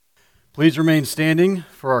Please remain standing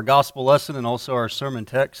for our gospel lesson and also our sermon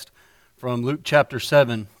text from Luke chapter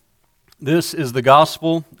 7. This is the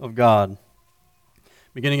gospel of God.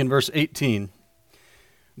 Beginning in verse 18.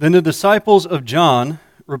 Then the disciples of John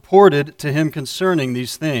reported to him concerning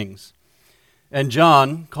these things. And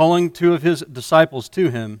John, calling two of his disciples to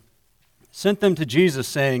him, sent them to Jesus,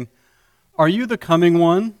 saying, "Are you the coming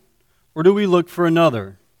one, or do we look for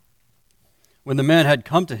another?" When the men had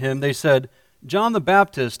come to him, they said, "John the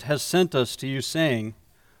Baptist has sent us to you, saying,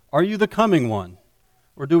 'Are you the coming one,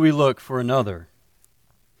 or do we look for another?'"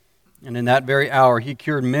 And in that very hour he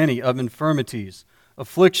cured many of infirmities,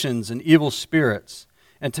 afflictions, and evil spirits,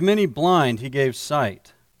 and to many blind he gave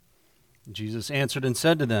sight. Jesus answered and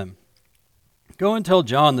said to them, "Go and tell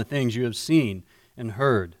John the things you have seen and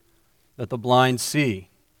heard, that the blind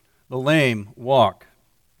see, the lame walk,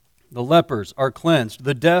 the lepers are cleansed,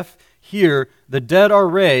 the deaf hear, the dead are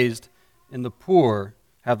raised, and the poor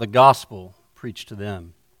have the gospel preached to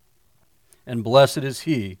them. And blessed is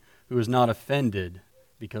he who is not offended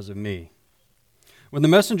because of me." When the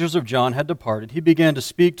messengers of John had departed, he began to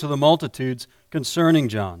speak to the multitudes concerning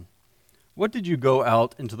John. "What did you go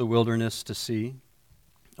out into the wilderness to see?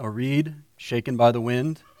 A reed shaken by the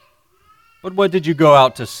wind? But what did you go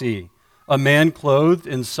out to see? A man clothed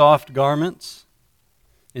in soft garments?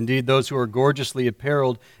 Indeed, those who are gorgeously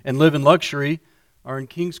apparelled and live in luxury are in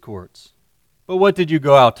king's courts. But what did you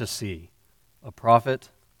go out to see? A prophet?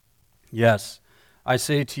 Yes, I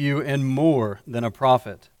say to you, and more than a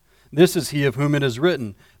prophet. This is he of whom it is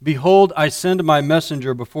written, 'Behold, I send my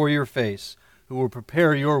messenger before your face, who will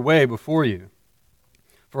prepare your way before you.'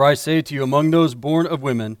 For I say to you, among those born of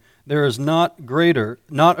women, there is not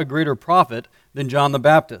a greater prophet than John the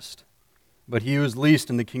Baptist. But he who is least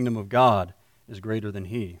in the kingdom of God is greater than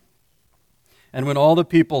he." And when all the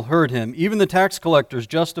people heard him, even the tax collectors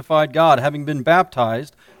justified God, having been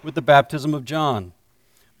baptized with the baptism of John.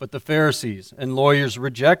 But the Pharisees and lawyers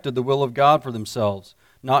rejected the will of God for themselves,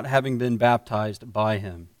 not having been baptized by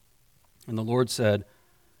him. And the Lord said,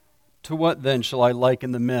 "To what then shall I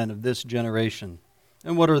liken the men of this generation?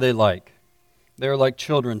 And what are they like? They are like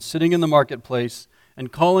children sitting in the marketplace and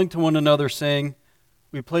calling to one another, saying,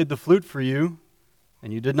 'We played the flute for you,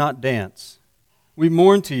 and you did not dance. We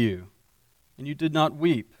mourned to you, and you did not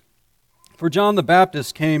weep. For John the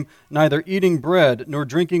Baptist came neither eating bread nor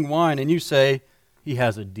drinking wine, and you say, he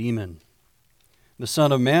has a demon. The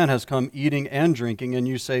Son of Man has come eating and drinking, and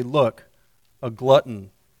you say, look, a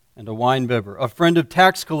glutton and a winebibber, a friend of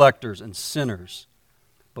tax collectors and sinners.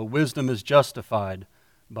 But wisdom is justified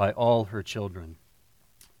by all her children."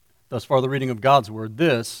 Thus far the reading of God's word.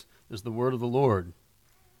 This is the word of the Lord.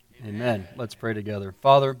 Amen. Let's pray together.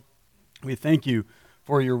 Father, we thank you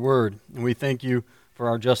for your word, and we thank you for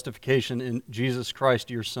our justification in Jesus Christ,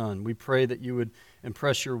 your Son. We pray that you would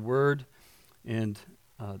impress your word and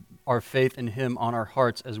our faith in him on our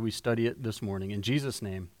hearts as we study it this morning. In Jesus'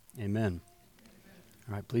 name, amen.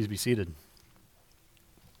 All right, please be seated.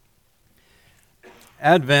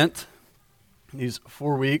 Advent, these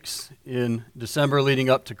 4 weeks in December leading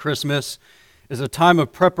up to Christmas, is a time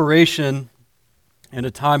of preparation and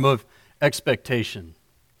a time of expectation,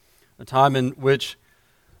 a time in which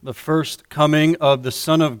the first coming of the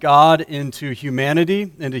Son of God into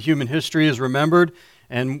humanity, into human history is remembered,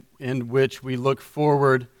 and in which we look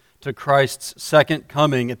forward to Christ's second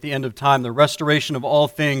coming at the end of time, the restoration of all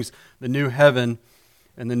things, the new heaven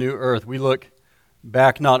and the new earth. We look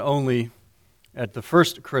back not only at the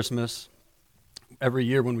first Christmas every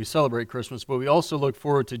year when we celebrate Christmas, but we also look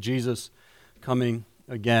forward to Jesus coming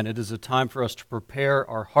again. It is a time for us to prepare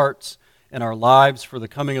our hearts and our lives for the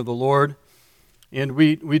coming of the Lord. And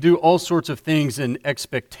we do all sorts of things in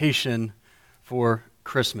expectation for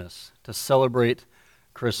Christmas, to celebrate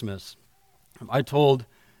Christmas. I told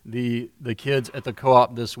the kids at the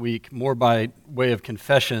co-op this week, more by way of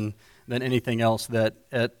confession than anything else, that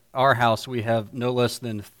at our house we have no less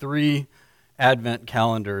than 3 Advent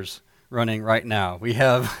calendars running right now. We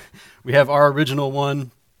have our original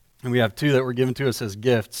one, and we have 2 that were given to us as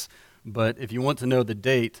gifts. But if you want to know the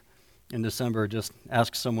date in December, just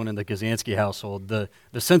ask someone in the Kazansky household. The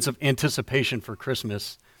sense of anticipation for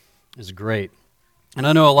Christmas is great. And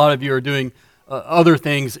I know a lot of you are doing other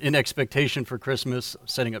things in expectation for Christmas,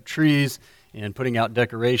 setting up trees and putting out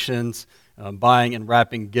decorations, buying and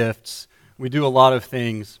wrapping gifts. We do a lot of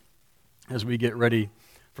things as we get ready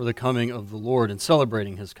for the coming of the Lord and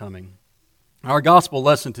celebrating his coming. Our gospel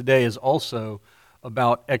lesson today is also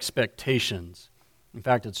about expectations. In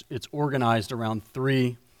fact, it's organized around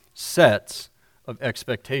 3 sets of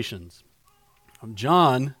expectations.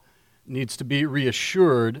 John needs to be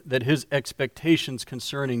reassured that his expectations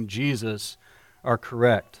concerning Jesus are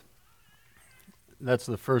correct. That's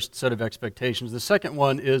the first set of expectations. The second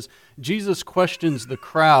one is Jesus questions the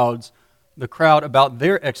crowd about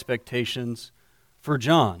their expectations for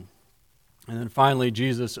John. And then finally,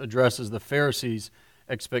 Jesus addresses the Pharisees'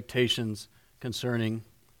 expectations concerning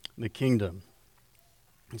the kingdom.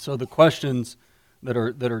 And so the questions that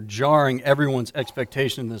are jarring everyone's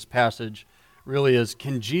expectation in this passage really is,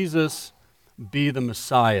 can Jesus be the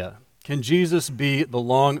Messiah? Can Jesus be the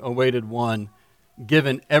long-awaited one,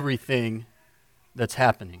 given everything that's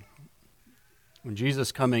happening? When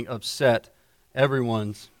Jesus coming upset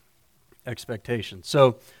everyone's expectations.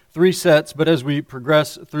 So 3 sets, but as we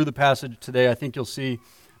progress through the passage today, I think you'll see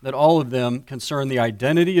that all of them concern the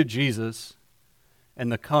identity of Jesus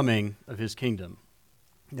and the coming of his kingdom.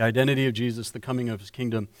 The identity of Jesus, the coming of his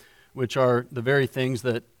kingdom, which are the very things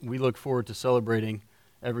that we look forward to celebrating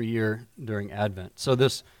every year during Advent. So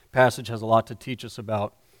this passage has a lot to teach us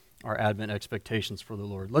about our Advent expectations for the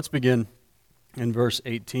Lord. Let's begin in verse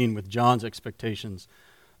 18 with John's expectations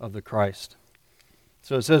of the Christ.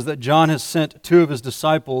 So it says that John has sent 2 of his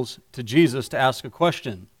disciples to Jesus to ask a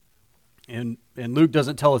question. And Luke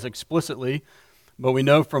doesn't tell us explicitly, but we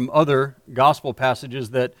know from other gospel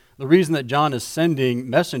passages that the reason that John is sending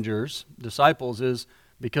messengers, disciples, is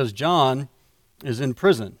because John is in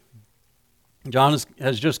prison. John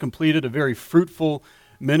has just completed a very fruitful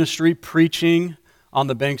ministry, preaching on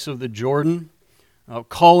the banks of the Jordan,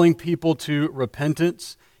 calling people to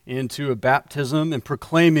repentance and to a baptism, and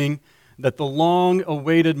proclaiming that the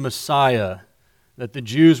long-awaited Messiah that the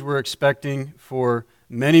Jews were expecting for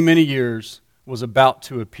many, many years was about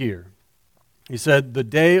to appear. He said, the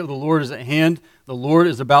day of the Lord is at hand. The Lord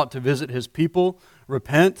is about to visit his people.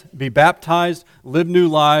 Repent, be baptized, live new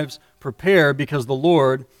lives, prepare because the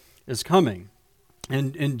Lord is coming.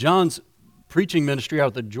 And John's preaching ministry out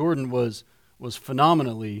of the Jordan was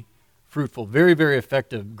phenomenally fruitful, very, very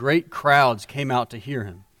effective. Great crowds came out to hear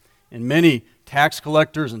him. And many tax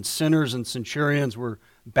collectors and sinners and centurions were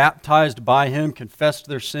baptized by him, confessed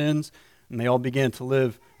their sins, and they all began to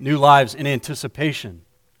live new lives in anticipation.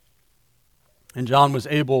 And John was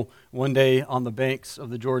able one day on the banks of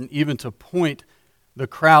the Jordan even to point the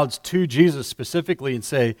crowds to Jesus specifically and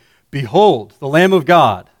say, "Behold, the Lamb of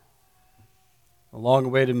God." The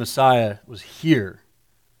long-awaited Messiah was here.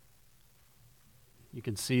 You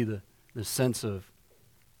can see the sense of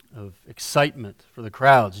excitement for the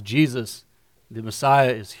crowds. Jesus, the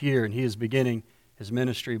Messiah, is here, and he is beginning his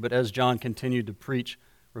ministry. But as John continued to preach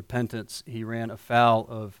repentance, he ran afoul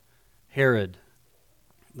of Herod,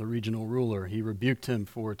 the regional ruler. He rebuked him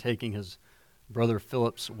for taking his brother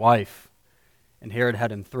Philip's wife, and Herod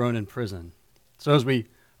had him thrown in prison. So as we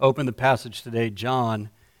open the passage today, John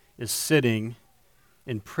is sitting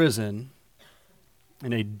in prison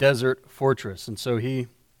in a desert fortress. And so he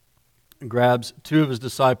grabs 2 of his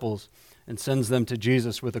disciples and sends them to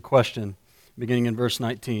Jesus with a question, beginning in verse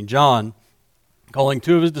 19. John, calling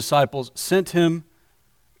 2 of his disciples, sent them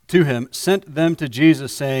to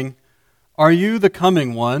Jesus, saying, "Are you the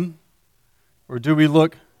coming one, or do we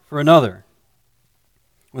look for another?"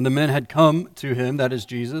 When the men had come to him, that is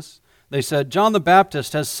Jesus, they said, "John the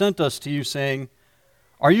Baptist has sent us to you, saying,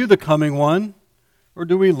 'Are you the coming one, or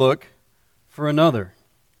do we look for another?'"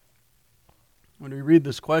 When we read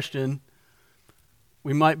this question,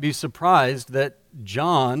 we might be surprised that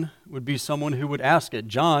John would be someone who would ask it.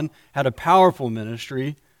 John had a powerful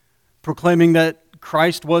ministry proclaiming that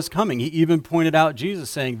Christ was coming. He even pointed out Jesus,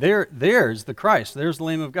 saying, there's the Christ, there's the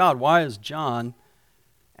Lamb of God. Why is John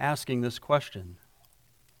asking this question?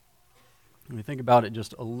 When we think about it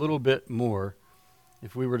just a little bit more,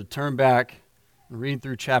 if we were to turn back and read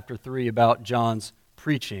through chapter 3 about John's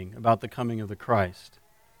preaching about the coming of the Christ.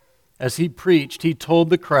 As he preached, he told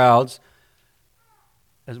the crowds,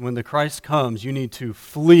 as when the Christ comes, you need to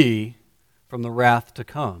flee from the wrath to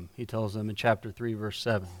come. He tells them in chapter 3, verse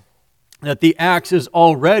 7. That the axe is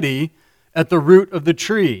already at the root of the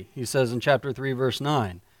tree, he says in chapter 3, verse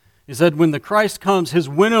 9. He said, when the Christ comes, his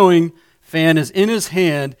winnowing fan is in his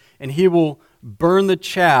hand, and he will burn the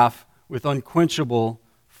chaff with unquenchable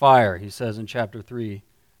fire, he says in chapter 3,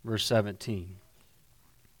 verse 17.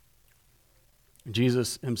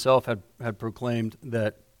 Jesus himself had proclaimed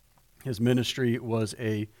that his ministry was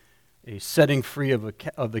a setting free of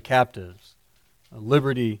the captives, a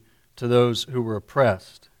liberty to those who were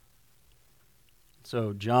oppressed.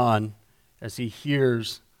 So John, as he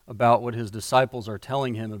hears about what his disciples are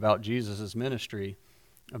telling him about Jesus' ministry,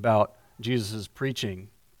 about Jesus' preaching,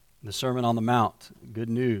 the Sermon on the Mount, good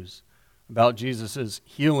news, about Jesus'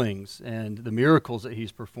 healings and the miracles that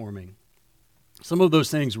he's performing, some of those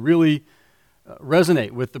things really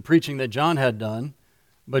resonate with the preaching that John had done,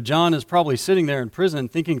 but John is probably sitting there in prison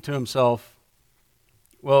thinking to himself,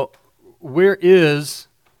 well, where is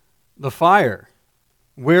the fire?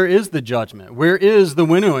 Where is the judgment? Where is the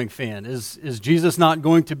winnowing fan? Is Jesus not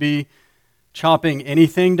going to be chopping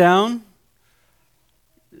anything down?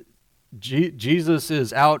 Jesus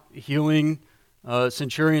is out healing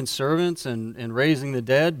centurion servants and raising the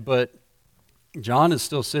dead, but John is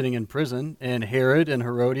still sitting in prison, and Herod and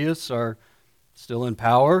Herodias are still in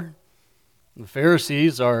power. The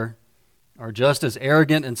Pharisees are just as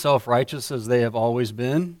arrogant and self-righteous as they have always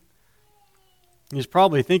been. He's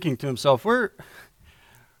probably thinking to himself,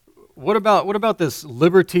 what about this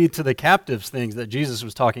liberty to the captives things that Jesus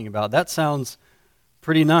was talking about? That sounds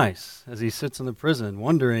pretty nice, as he sits in the prison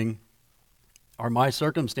wondering, are my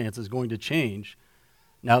circumstances going to change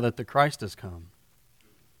now that the Christ has come?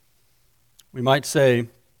 We might say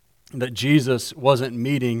that Jesus wasn't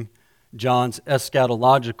meeting John's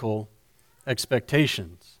eschatological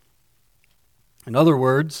expectations. In other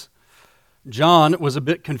words, John was a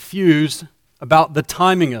bit confused about the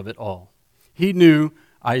timing of it all. He knew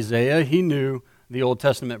Isaiah, he knew the Old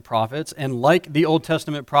Testament prophets, and like the Old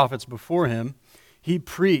Testament prophets before him, he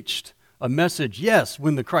preached a message, yes,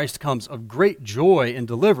 when the Christ comes, of great joy and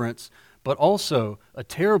deliverance, but also a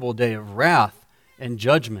terrible day of wrath and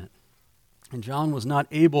judgment. And John was not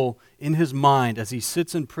able, in his mind, as he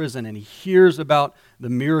sits in prison and he hears about the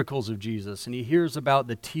miracles of Jesus and he hears about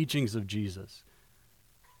the teachings of Jesus,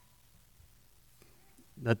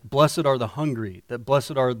 that blessed are the hungry, that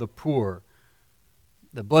blessed are the poor,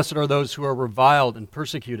 that blessed are those who are reviled and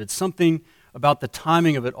persecuted. Something about the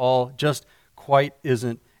timing of it all just quite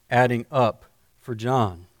isn't adding up for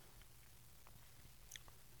John.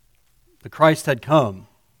 The Christ had come,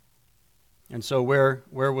 and so where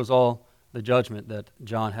was all the judgment that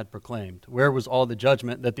John had proclaimed? Where was all the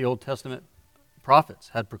judgment that the Old Testament prophets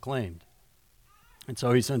had proclaimed? And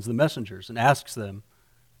so he sends the messengers and asks them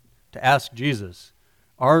to ask Jesus,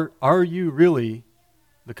 are you really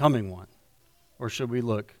the coming one, or should we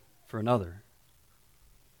look for another?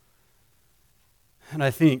 And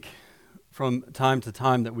I think from time to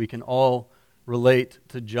time that we can all relate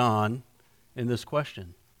to John in this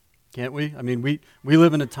question, can't we? I mean, we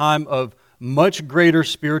live in a time of much greater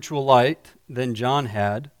spiritual light than John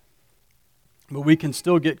had, but we can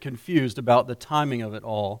still get confused about the timing of it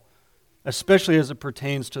all, especially as it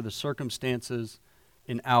pertains to the circumstances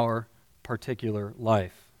in our particular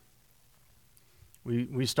life.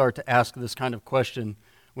 We start to ask this kind of question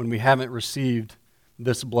when we haven't received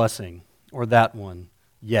this blessing or that one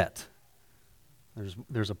yet.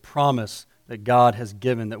 There's a promise that God has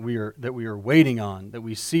given that we are waiting on, that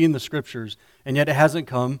we see in the Scriptures, and yet it hasn't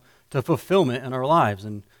come to fulfillment in our lives,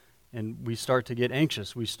 and we start to get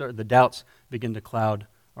anxious. The doubts begin to cloud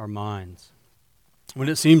our minds. When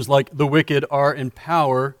it seems like the wicked are in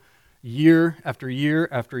power year after year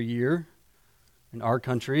after year in our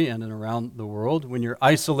country and around the world, when you're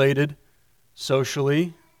isolated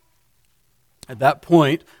socially, at that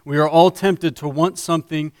point, we are all tempted to want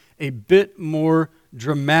something a bit more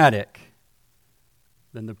dramatic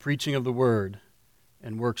than the preaching of the Word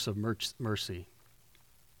and works of mercy,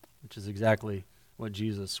 which is exactly what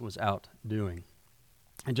Jesus was out doing.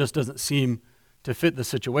 It just doesn't seem to fit the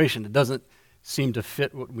situation. It doesn't seem to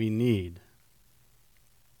fit what we need.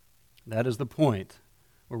 That is the point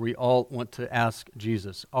where we all want to ask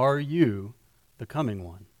Jesus, are you the coming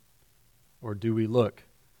one? Or do we look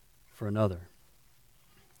for another?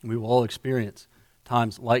 We will all experience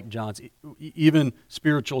times like John's, even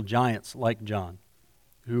spiritual giants like John,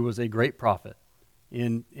 who was a great prophet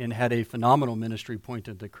and had a phenomenal ministry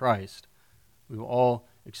pointed to Christ. We will all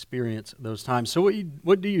experience those times. So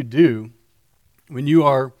what do you do when you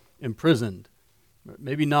are imprisoned?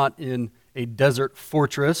 Maybe not in a desert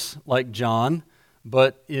fortress like John,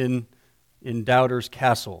 but in Doubter's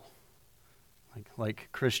Castle, like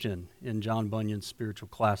Christian in John Bunyan's spiritual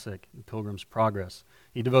classic, Pilgrim's Progress.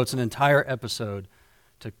 He devotes an entire episode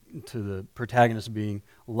to the protagonist being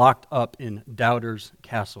locked up in Doubter's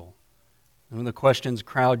Castle. And when the questions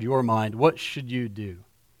crowd your mind, what should you do?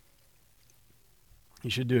 You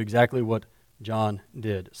should do exactly what John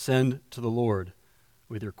did. Send to the Lord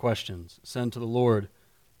with your questions. Send to the Lord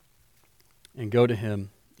and go to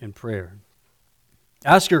Him in prayer.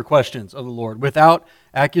 Ask your questions of the Lord without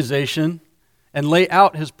accusation and lay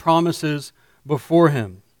out His promises before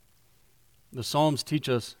Him. The Psalms teach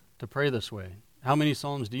us to pray this way. How many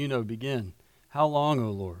Psalms do you know begin? How long, O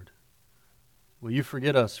Lord? Will you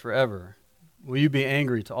forget us forever? Will you be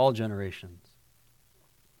angry to all generations?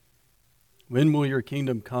 When will your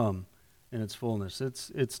kingdom come in its fullness?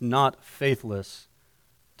 It's not faithless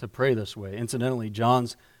to pray this way. Incidentally,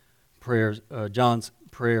 John's prayer,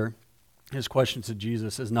 his question to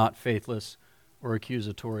Jesus is not faithless or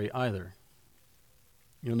accusatory either.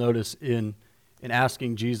 You'll notice in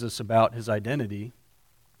asking Jesus about his identity,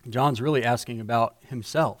 John's really asking about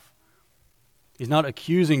himself. He's not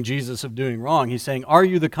accusing Jesus of doing wrong. He's saying, are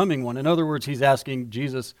you the coming one? In other words, he's asking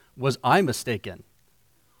Jesus, was I mistaken?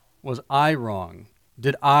 Was I wrong?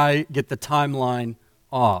 Did I get the timeline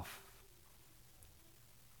off?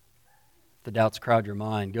 If the doubts crowd your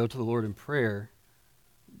mind, go to the Lord in prayer.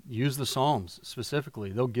 Use the Psalms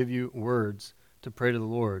specifically. They'll give you words to pray to the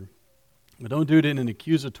Lord. But don't do it in an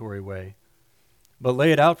accusatory way. But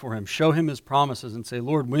lay it out for him. Show him his promises and say,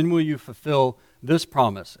 Lord, when will you fulfill this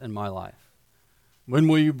promise in my life? When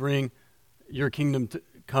will you bring your kingdom to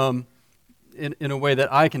come in a way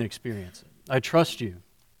that I can experience it? I trust you.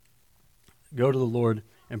 Go to the Lord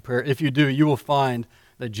in prayer. If you do, you will find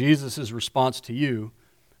that Jesus' response to you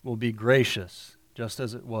will be gracious, just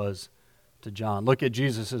as it was to John. Look at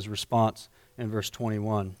Jesus' response in verse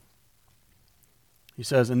 21. He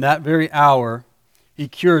says, in that very hour, he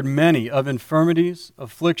cured many of infirmities,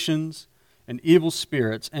 afflictions, and evil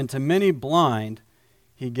spirits, and to many blind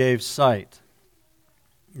he gave sight.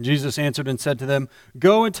 Jesus answered and said to them,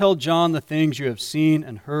 go and tell John the things you have seen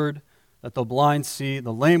and heard, that the blind see,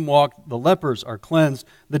 the lame walk, the lepers are cleansed,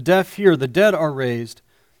 the deaf hear, the dead are raised,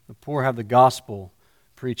 the poor have the gospel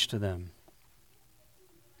preached to them.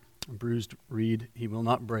 A bruised reed he will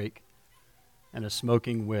not break, and a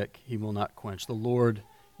smoking wick he will not quench. The Lord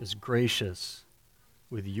is gracious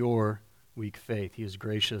with your weak faith. He is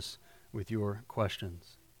gracious with your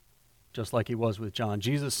questions, just like he was with John.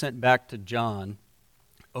 Jesus sent back to John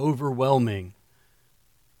overwhelming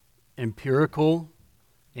empirical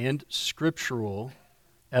and scriptural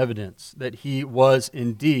evidence that he was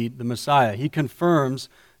indeed the Messiah. He confirms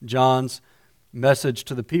John's message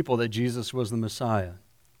to the people that Jesus was the Messiah.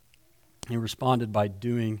 He responded by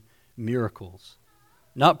doing miracles.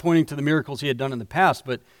 Not pointing to the miracles he had done in the past,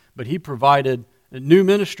 but he provided a new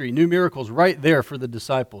ministry, new miracles right there for the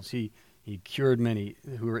disciples. He cured many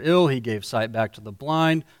who were ill. He gave sight back to the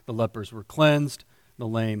blind. The lepers were cleansed. The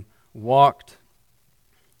lame walked.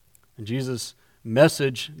 And Jesus'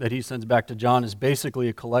 message that he sends back to John is basically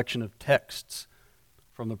a collection of texts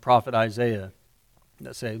from the prophet Isaiah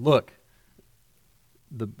that say, look,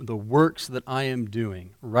 the works that I am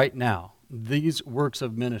doing right now, these works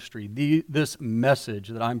of ministry, this message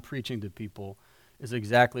that I'm preaching to people is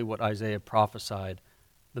exactly what Isaiah prophesied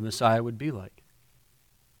the Messiah would be like.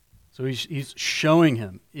 So he's showing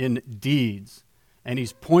him in deeds, and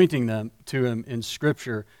he's pointing them to him in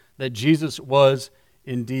Scripture that Jesus was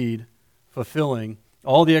indeed fulfilling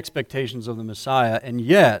all the expectations of the Messiah, and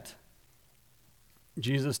yet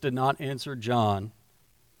Jesus did not answer John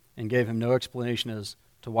and gave him no explanation as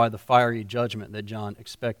to why the fiery judgment that John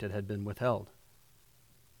expected had been withheld.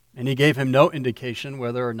 And he gave him no indication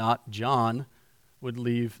whether or not John would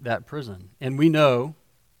leave that prison. And we know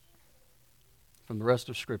from the rest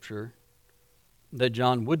of Scripture that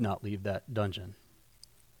John would not leave that dungeon.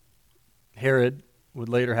 Herod would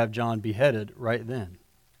later have John beheaded right then,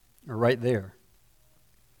 or right there.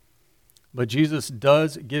 But Jesus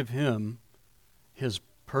does give him his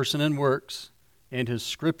person and works and his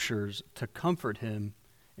Scriptures to comfort him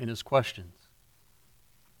in his questions.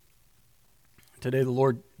 Today the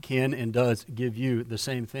Lord can and does give you the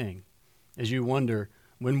same thing. As you wonder,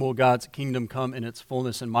 when will God's kingdom come in its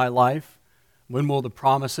fullness in my life? When will the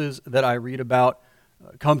promises that I read about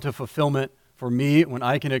come to fulfillment for me when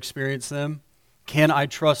I can experience them? Can I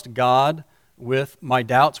trust God with my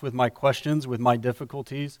doubts, with my questions, with my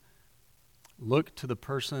difficulties? Look to the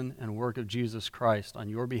person and work of Jesus Christ on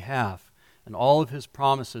your behalf and all of his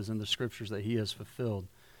promises in the Scriptures that he has fulfilled.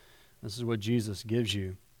 This is what Jesus gives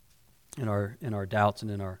you in our doubts and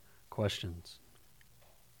in our questions.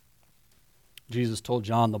 Jesus told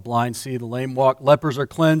John, the blind see, the lame walk, lepers are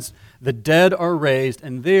cleansed, the dead are raised,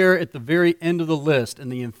 and there at the very end of the list, in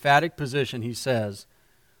the emphatic position, he says,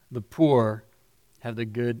 the poor have the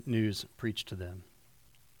good news preached to them.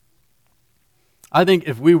 I think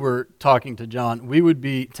if we were talking to John, we would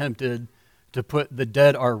be tempted to put the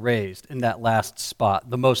dead are raised in that last spot,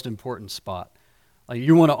 the most important spot. Like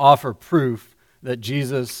you want to offer proof that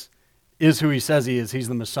Jesus is who he says he is. He's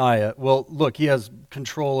the Messiah. Well, look, he has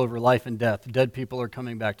control over life and death. Dead people are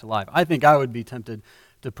coming back to life. I think I would be tempted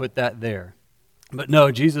to put that there. But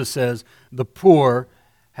no, Jesus says the poor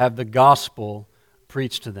have the gospel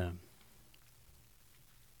preached to them.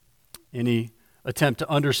 Any attempt to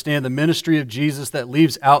understand the ministry of Jesus that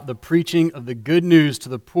leaves out the preaching of the good news to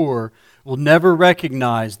the poor will never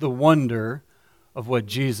recognize the wonder of what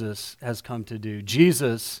Jesus has come to do.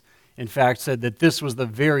 Jesus, in fact, said that this was the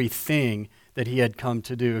very thing that he had come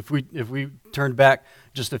to do. If we turn back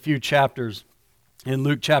just a few chapters in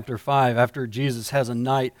Luke chapter 5, after Jesus has a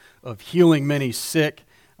night of healing many sick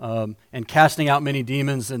and casting out many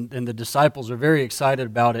demons, and the disciples are very excited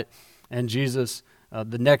about it. And Jesus,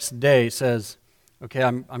 the next day, says, okay,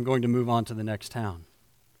 I'm going to move on to the next town.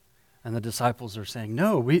 And the disciples are saying,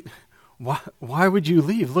 no, why would you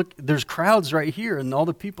leave? Look, there's crowds right here, and all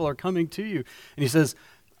the people are coming to you. And he says,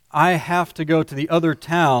 I have to go to the other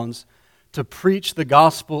towns to preach the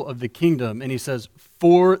gospel of the kingdom. And he says,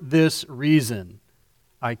 for this reason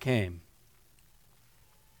I came,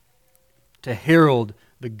 to herald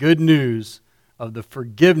the good news of the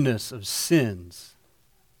forgiveness of sins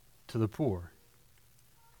to the poor.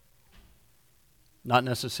 Not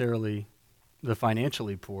necessarily the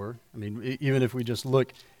financially poor. I mean, even if we just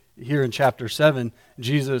look here in chapter 7,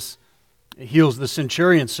 Jesus heals the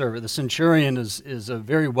centurion's servant. The centurion is a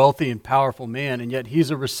very wealthy and powerful man, and yet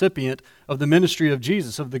he's a recipient of the ministry of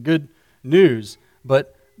Jesus, of the good news,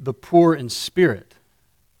 but the poor in spirit.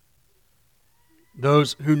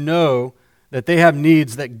 Those who know that they have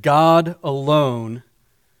needs that God alone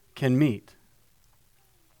can meet.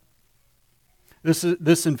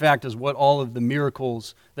 This, in fact, is what all of the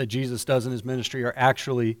miracles that Jesus does in his ministry are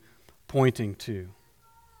actually pointing to.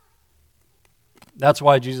 That's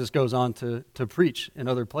why Jesus goes on to preach in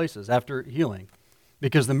other places after healing,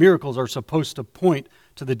 because the miracles are supposed to point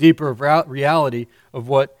to the deeper reality of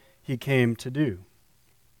what he came to do.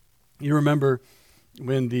 You remember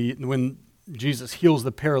when Jesus heals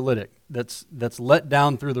the paralytic that's let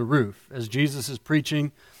down through the roof. As Jesus is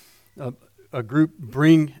preaching, a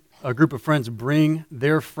group of friends bring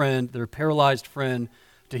their paralyzed friend,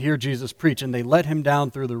 to hear Jesus preach, and they let him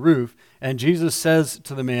down through the roof. And Jesus says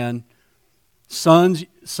to the man, Son,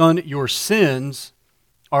 your sins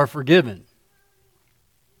are forgiven.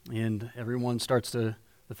 And the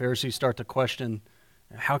Pharisees start to question,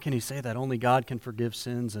 how can he say that? Only God can forgive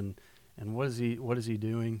sins, and what is he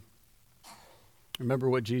doing? Remember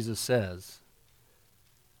what Jesus says.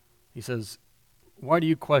 He says, why do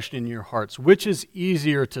you question in your hearts? Which is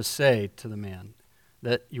easier to say to the man,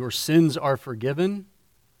 that your sins are forgiven,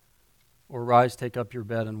 or rise, take up your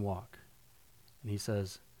bed and walk? And he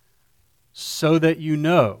says, so that you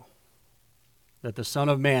know that the Son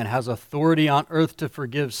of Man has authority on earth to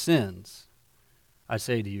forgive sins, I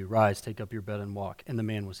say to you, rise, take up your bed and walk. And the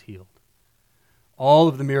man was healed. All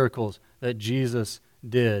of the miracles that Jesus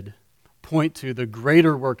did point to the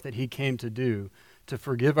greater work that he came to do, to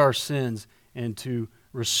forgive our sins and to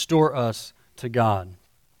restore us to God.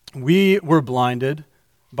 We were blinded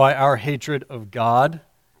by our hatred of God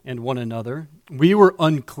and one another. We were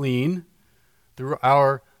unclean through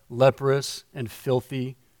our leprous and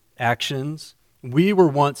filthy actions. We were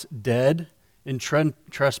once dead in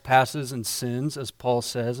trespasses and sins, as Paul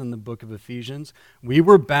says in the book of Ephesians. We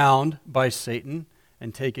were bound by Satan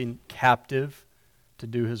and taken captive to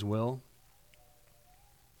do his will.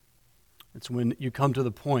 It's when you come to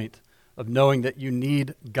the point of knowing that you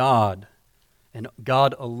need God, and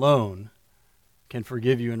God alone can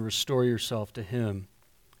forgive you and restore yourself to him,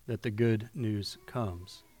 that the good news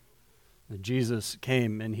comes. That Jesus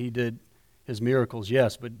came and he did his miracles,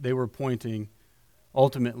 yes, but they were pointing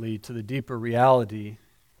ultimately to the deeper reality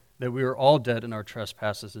that we are all dead in our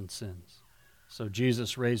trespasses and sins. So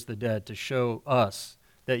Jesus raised the dead to show us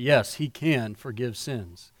that yes, he can forgive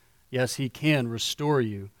sins. Yes, he can restore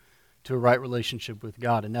you to a right relationship with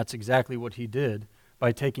God. And that's exactly what he did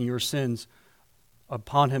by taking your sins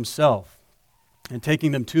upon himself and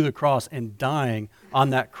taking them to the cross and dying on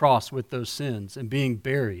that cross with those sins and being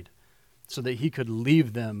buried so that he could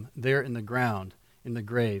leave them there in the ground, in the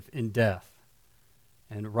grave, in death,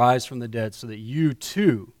 and rise from the dead so that you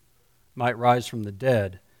too might rise from the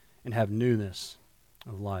dead and have newness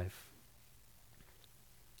of life.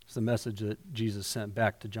 It's the message that Jesus sent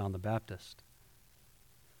back to John the Baptist.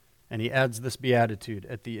 And he adds this beatitude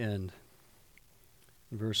at the end,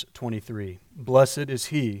 in verse 23. Blessed is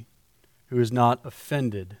he who is not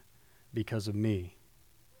offended because of me.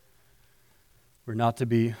 We're not to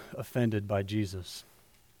be offended by Jesus,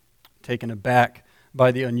 taken aback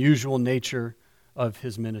by the unusual nature of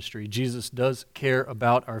his ministry. Jesus does care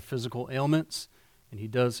about our physical ailments, and he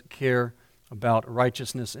does care about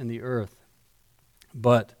righteousness in the earth,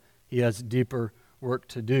 but he has deeper work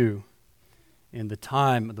to do. And the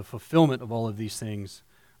time, the fulfillment of all of these things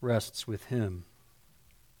rests with him.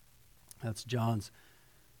 That's John's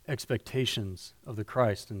expectations of the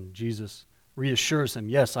Christ. And Jesus reassures him,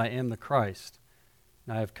 yes, I am the Christ,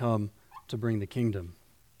 and I have come to bring the kingdom.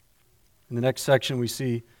 In the next section, we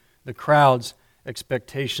see the crowd's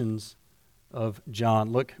expectations of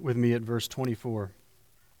John. Look with me at verse 24.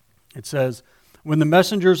 It says, when the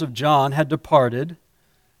messengers of John had departed,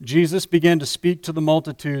 Jesus began to speak to the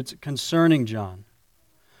multitudes concerning John.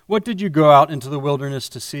 What did you go out into the wilderness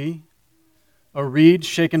to see? A reed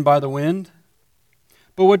shaken by the wind?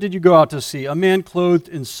 But what did you go out to see? A man clothed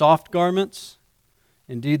in soft garments?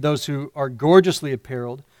 Indeed, those who are gorgeously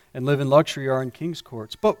apparelled and live in luxury are in king's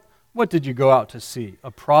courts. But what did you go out to see?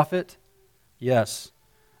 A prophet? Yes,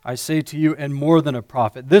 I say to you, and more than a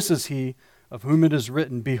prophet. This is he of whom it is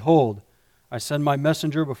written, Behold, I send my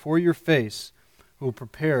messenger before your face, who will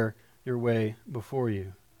prepare your way before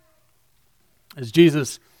you. As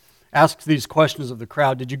Jesus asks these questions of the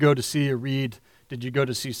crowd, did you go to see a reed? Did you go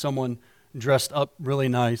to see someone dressed up really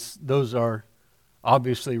nice? Those are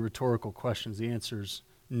obviously rhetorical questions. The answer is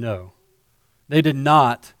no. They did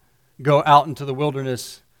not go out into the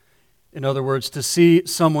wilderness, in other words, to see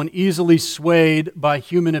someone easily swayed by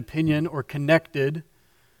human opinion or connected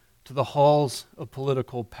to the halls of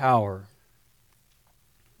political power.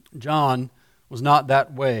 John was not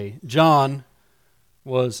that way. John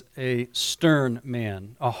was a stern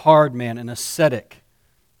man, a hard man, an ascetic.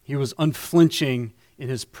 He was unflinching in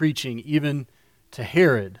his preaching, even to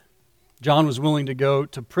Herod. John was willing to go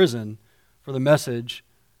to prison for the message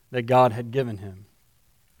that God had given him.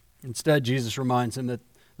 Instead, Jesus reminds him that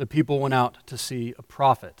the people went out to see a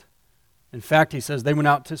prophet. In fact, he says they went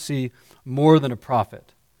out to see more than a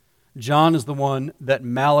prophet. John is the one that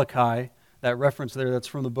Malachi, that reference there that's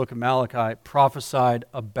from the book of Malachi, prophesied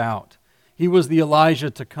about. He was the Elijah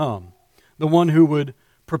to come, the one who would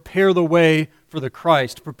prepare the way for the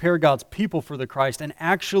Christ, prepare God's people for the Christ, and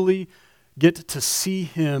actually get to see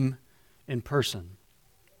him in person.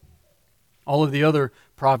 All of the other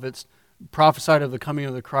prophets prophesied of the coming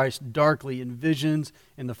of the Christ darkly in visions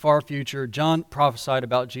in the far future. John prophesied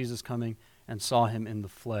about Jesus coming and saw him in the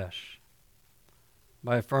flesh.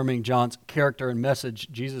 By affirming John's character and message,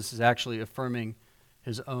 Jesus is actually affirming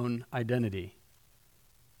his own identity.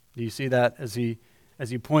 Do you see that as he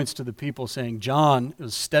points to the people saying, John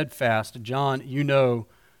was steadfast, John,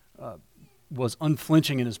 was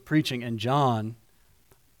unflinching in his preaching, and John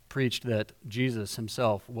preached that Jesus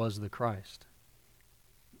himself was the Christ.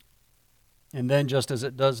 And then, just as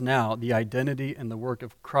it does now, the identity and the work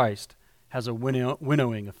of Christ has a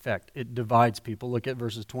winnowing effect. It divides people. Look at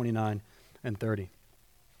verses 29 and 30.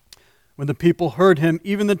 When the people heard him,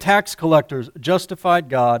 even the tax collectors justified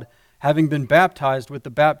God, having been baptized with the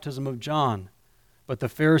baptism of John. But the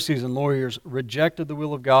Pharisees and lawyers rejected the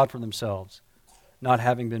will of God for themselves, not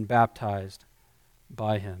having been baptized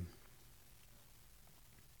by him.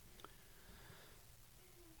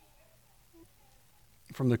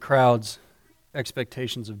 From the crowd's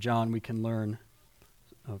expectations of John, we can learn,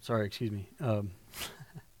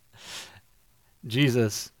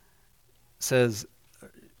 Jesus says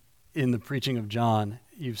in the preaching of John,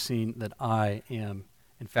 you've seen that I am,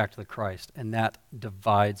 in fact, the Christ, and that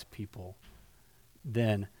divides people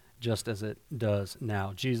then, just as it does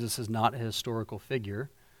now. Jesus is not a historical figure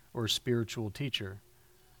or a spiritual teacher.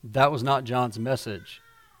 That was not John's message,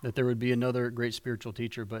 that there would be another great spiritual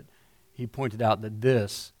teacher, but he pointed out that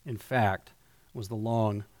this, in fact, was the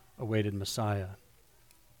long-awaited Messiah.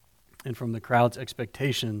 And from the crowd's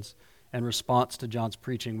expectations and response to John's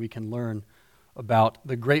preaching, we can learn about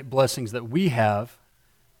the great blessings that we have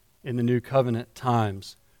in the New Covenant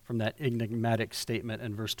times from that enigmatic statement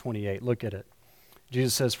in verse 28. Look at it.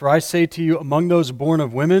 Jesus says, For I say to you, among those born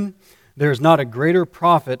of women, there is not a greater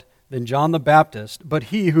prophet than John the Baptist, but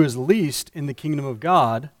he who is least in the kingdom of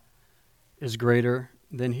God is greater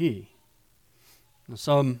than he. Now,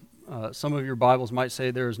 some of your Bibles might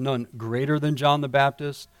say there is none greater than John the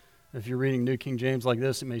Baptist. If you're reading New King James like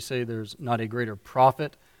this, it may say there's not a greater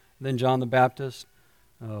prophet than John the Baptist.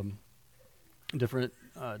 Different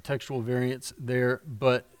textual variants there,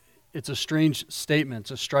 but it's a strange statement.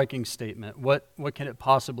 It's a striking statement. What can it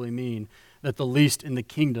possibly mean that the least in the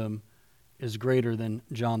kingdom is greater than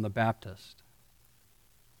John the Baptist?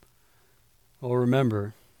 Well,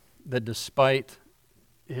 remember that despite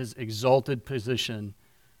his exalted position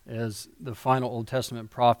as the final Old Testament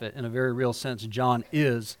prophet, in a very real sense, John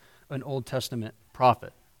is an Old Testament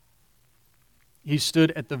prophet. He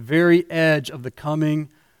stood at the very edge of the coming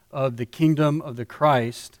of the kingdom of the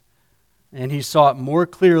Christ, and he saw it more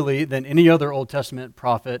clearly than any other Old Testament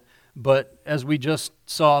prophet. But as we just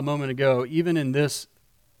saw a moment ago, even in this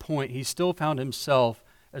point, he still found himself,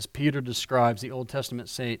 as Peter describes the Old Testament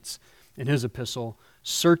saints in his epistle,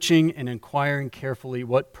 searching and inquiring carefully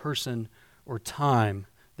what person or time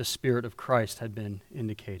the Spirit of Christ had been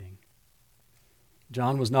indicating.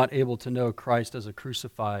 John was not able to know Christ as a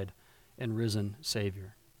crucified and risen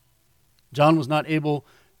Savior. John was not able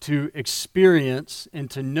to experience and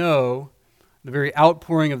to know the very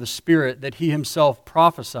outpouring of the Spirit that he himself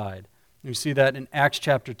prophesied. You see that in Acts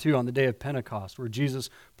chapter 2 on the day of Pentecost, where Jesus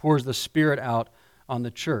pours the Spirit out on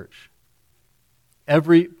the church.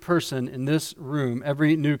 Every person in this room,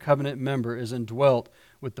 every new covenant member is indwelt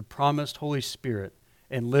with the promised Holy Spirit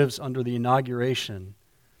and lives under the inauguration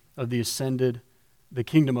of the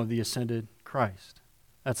kingdom of the ascended Christ.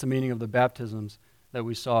 That's the meaning of the baptisms that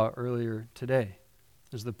we saw earlier today,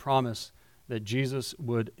 is the promise that Jesus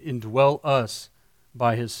would indwell us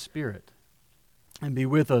by his Spirit and be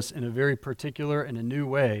with us in a very particular and a new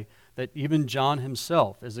way that even John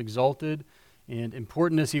himself, as exalted and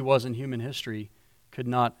important as he was in human history, could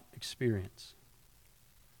not experience.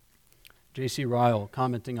 J.C. Ryle,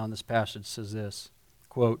 commenting on this passage, says this,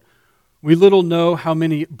 quote, "We little know how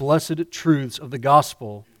many blessed truths of the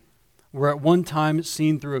gospel were at one time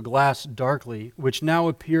seen through a glass darkly, which now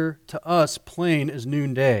appear to us plain as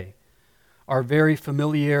noonday. Our very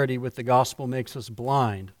familiarity with the gospel makes us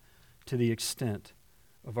blind to the extent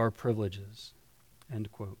of our privileges." End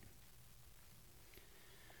quote.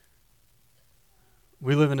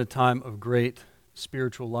 We live in a time of great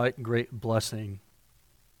spiritual light and great blessing.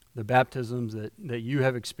 The baptisms that you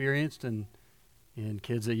have experienced and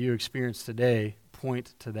kids that you experience today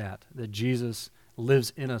point to that Jesus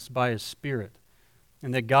lives in us by his Spirit,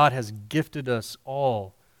 and that God has gifted us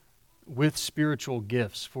all with spiritual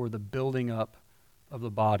gifts for the building up of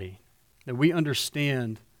the body. That we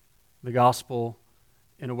understand the gospel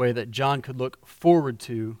in a way that John could look forward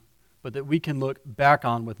to, but that we can look back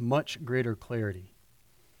on with much greater clarity.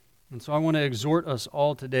 And so I want to exhort us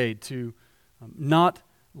all today to not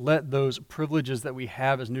let those privileges that we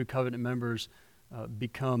have as new covenant members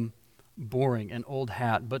become boring and old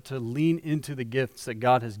hat, but to lean into the gifts that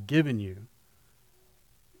God has given you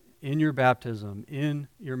in your baptism, in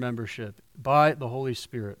your membership, by the Holy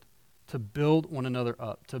Spirit, to build one another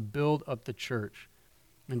up, to build up the church,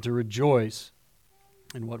 and to rejoice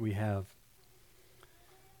in what we have.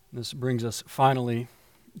 This brings us finally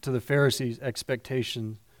to the Pharisees'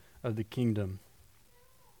 expectation of the kingdom.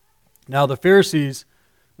 Now the Pharisees,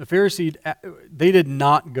 they did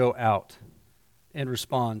not go out and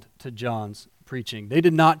respond to John's preaching. They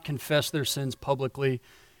did not confess their sins publicly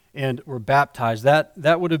and were baptized.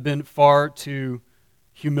 That would have been far too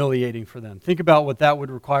humiliating for them. Think about what that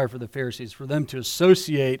would require for the Pharisees, for them to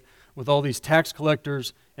associate with all these tax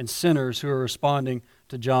collectors and sinners who are responding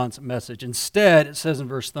to John's message. Instead, it says in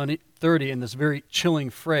verse 30, in this very chilling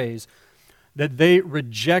phrase, that they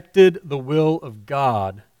rejected the will of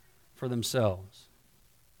God for themselves.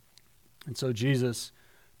 And so Jesus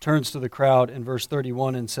turns to the crowd in verse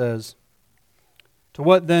 31 and says, "To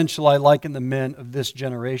what then shall I liken the men of this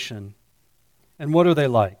generation? And what are they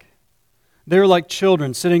like? They are like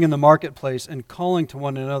children sitting in the marketplace and calling to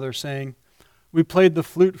one another, saying, 'We played the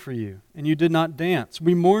flute for you, and you did not dance.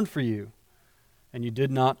 We mourned for you, and you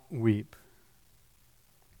did not weep.'"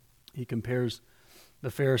 He compares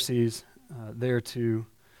the Pharisees there to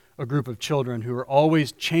a group of children who are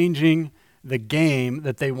always changing the game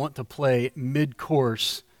that they want to play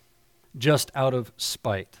mid-course just out of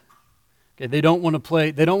spite. Okay, they don't want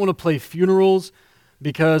to play funerals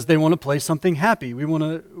because they want to play something happy. We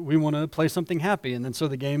want to play something happy, and then so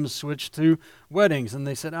the game is switched to weddings, and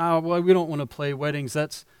they said, well, we don't want to play weddings.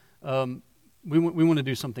 That's we want to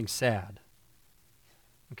do something sad.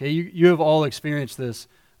 Okay, you have all experienced this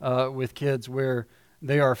with kids where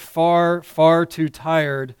they are far, far too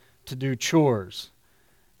tired to do chores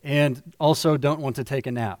and also don't want to take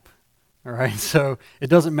a nap. All right, so it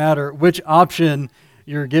doesn't matter which option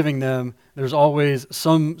you're giving them, there's always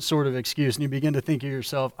some sort of excuse, and you begin to think of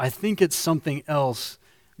yourself, I think it's something else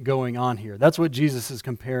going on here. That's what Jesus is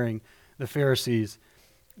comparing the Pharisees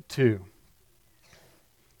to.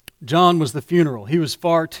 John was the funeral. He was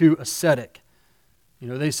far too ascetic.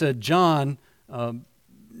 They said, John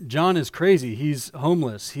is crazy. He's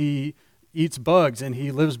homeless. He eats bugs, and he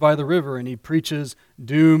lives by the river, and he preaches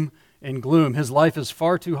doom and gloom. His life is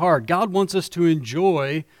far too hard. God wants us to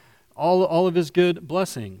enjoy all of his good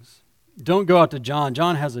blessings. Don't go out to John.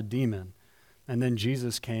 John has a demon. And then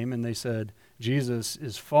Jesus came, and they said, Jesus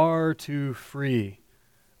is far too free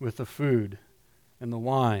with the food and the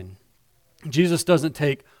wine. Jesus doesn't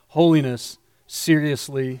take holiness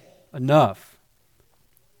seriously enough.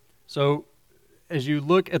 So, as you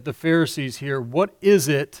look at the Pharisees here, what is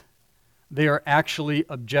it they are actually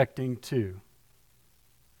objecting to?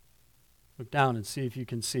 Look down and see if you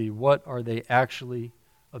can see. What are they actually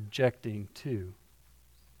objecting to?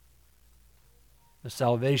 The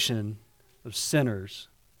salvation of sinners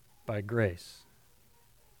by grace.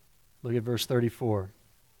 Look at verse 34.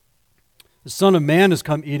 The Son of Man has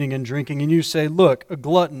come eating and drinking, and you say, look, a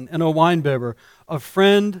glutton and a winebibber, a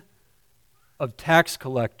friend of tax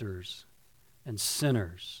collectors and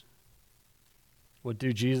sinners. What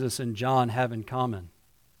do Jesus and John have in common?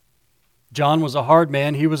 John was a hard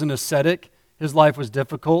man. He was an ascetic. His life was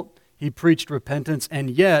difficult. He preached repentance, and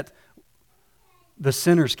yet the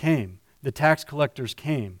sinners came. The tax collectors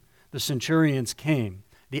came. The centurions came.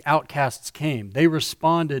 The outcasts came. They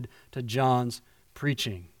responded to John's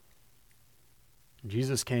preaching.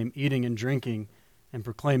 Jesus came eating and drinking and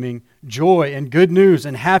proclaiming joy and good news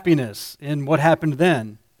and happiness in what happened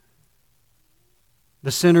then.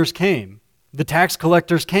 The sinners came. The tax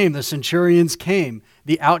collectors came. The centurions came.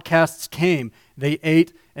 The outcasts came. They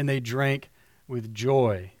ate and they drank with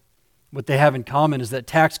joy. What they have in common is that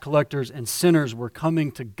tax collectors and sinners were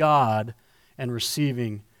coming to God and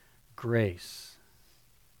receiving grace.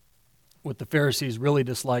 What the Pharisees really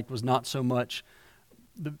disliked was not so much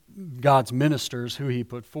God's ministers who he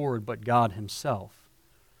put forward, but God himself.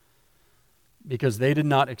 Because they did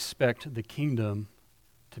not expect the kingdom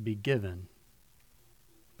to be given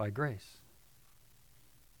by grace.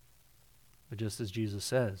 But just as Jesus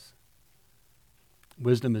says,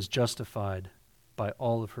 wisdom is justified by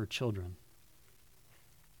all of her children.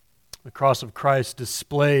 The cross of Christ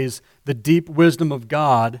displays the deep wisdom of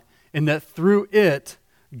God in that through it,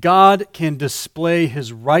 God can display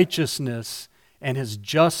his righteousness and his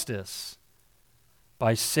justice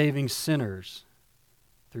by saving sinners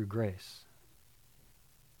through grace.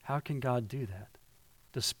 How can God do that?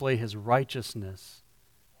 Display his righteousness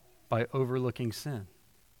by overlooking sin,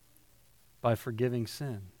 by forgiving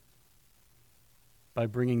sin, by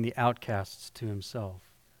bringing the outcasts to himself.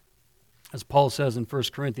 As Paul says in 1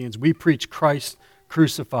 Corinthians, we preach Christ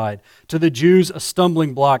crucified, to the Jews a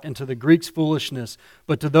stumbling block, and to the Greeks foolishness,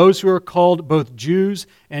 but to those who are called both Jews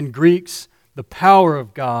and Greeks, the power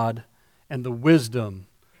of God and the wisdom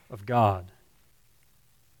of God.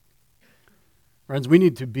 Friends, we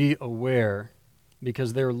need to be aware,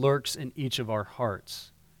 because there lurks in each of our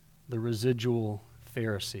hearts the residual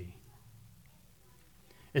Pharisee.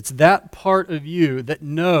 It's that part of you that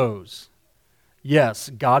knows, yes,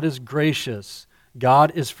 God is gracious,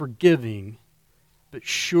 God is forgiving, but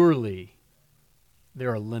surely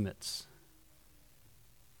there are limits.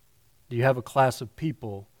 Do you have a class of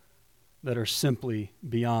people that are simply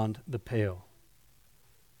beyond the pale?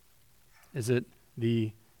 Is it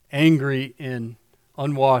the angry and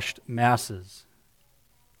unwashed masses?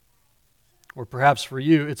 Or perhaps for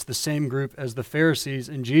you, it's the same group as the Pharisees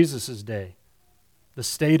in Jesus' day, the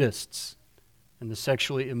statists and the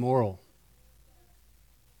sexually immoral.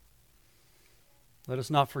 Let us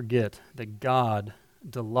not forget that God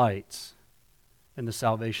delights in the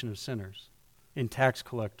salvation of sinners, in tax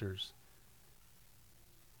collectors,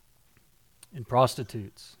 in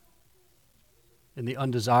prostitutes, in the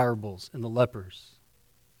undesirables, in the lepers.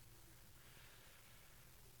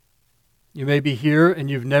 You may be here and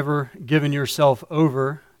you've never given yourself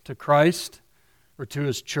over to Christ or to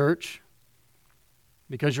his church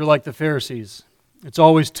because you're like the Pharisees. It's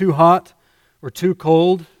always too hot or too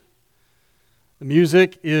cold. The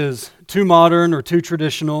music is too modern or too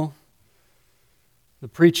traditional. The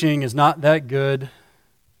preaching is not that good.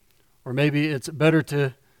 Or maybe it's better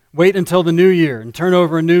to wait until the new year and turn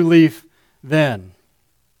over a new leaf then.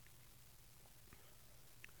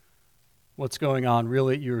 What's going on?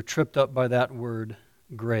 Really, you're tripped up by that word,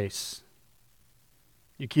 grace.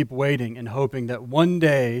 You keep waiting and hoping that one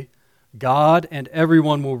day God and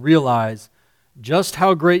everyone will realize just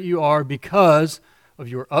how great you are because of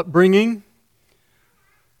your upbringing,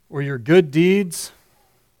 or your good deeds,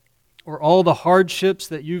 or all the hardships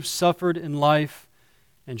that you've suffered in life,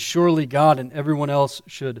 and surely God and everyone else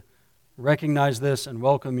should recognize this and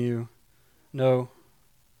welcome you. No,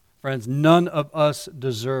 friends, none of us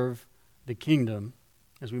deserve the kingdom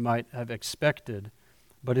as we might have expected,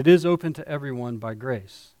 but it is open to everyone by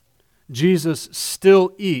grace. Jesus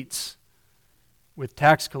still eats with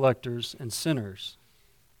tax collectors and sinners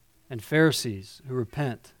and Pharisees who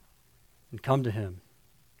repent and come to him.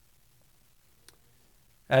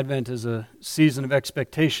 Advent is a season of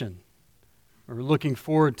expectation. We're looking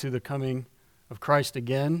forward to the coming of Christ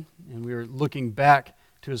again, and we are looking back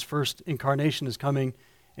to his first incarnation as coming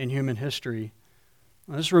in human history.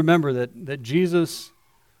 Let's remember that Jesus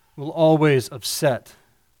will always upset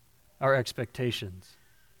our expectations.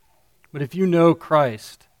 But if you know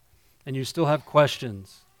Christ and you still have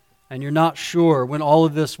questions and you're not sure when all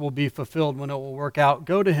of this will be fulfilled, when it will work out,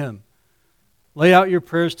 go to him. Lay out your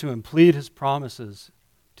prayers to him. Plead his promises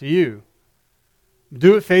to you.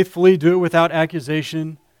 Do it faithfully. Do it without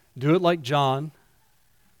accusation. Do it like John.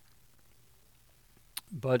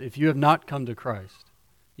 But if you have not come to Christ,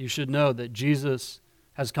 you should know that Jesus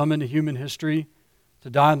has come into human history to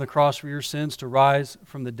die on the cross for your sins, to rise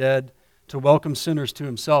from the dead, to welcome sinners to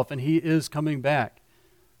himself, and he is coming back.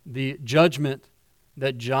 The judgment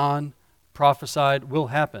that John prophesied will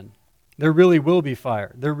happen. There really will be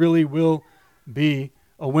fire. There really will be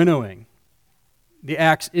a winnowing. The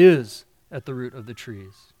axe is at the root of the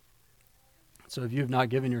trees. So if you have not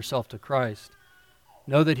given yourself to Christ,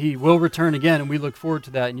 know that he will return again, and we look forward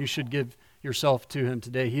to that, and you should give yourself to him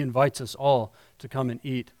today. He invites us all to come and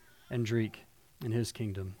eat and drink in his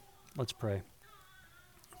kingdom. Let's pray.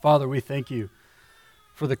 Father, we thank you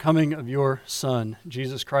for the coming of your Son,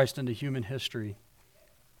 Jesus Christ, into human history,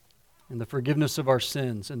 and the forgiveness of our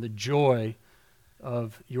sins, and the joy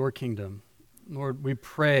of your kingdom. Lord, we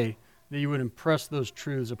pray that you would impress those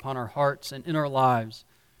truths upon our hearts and in our lives,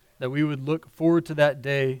 that we would look forward to that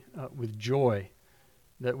day with joy,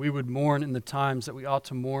 that we would mourn in the times that we ought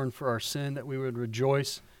to mourn for our sin, that we would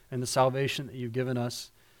rejoice in the salvation that you've given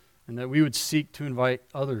us, and that we would seek to invite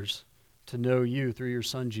others to know you through your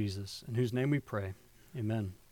Son, Jesus, in whose name we pray. Amen.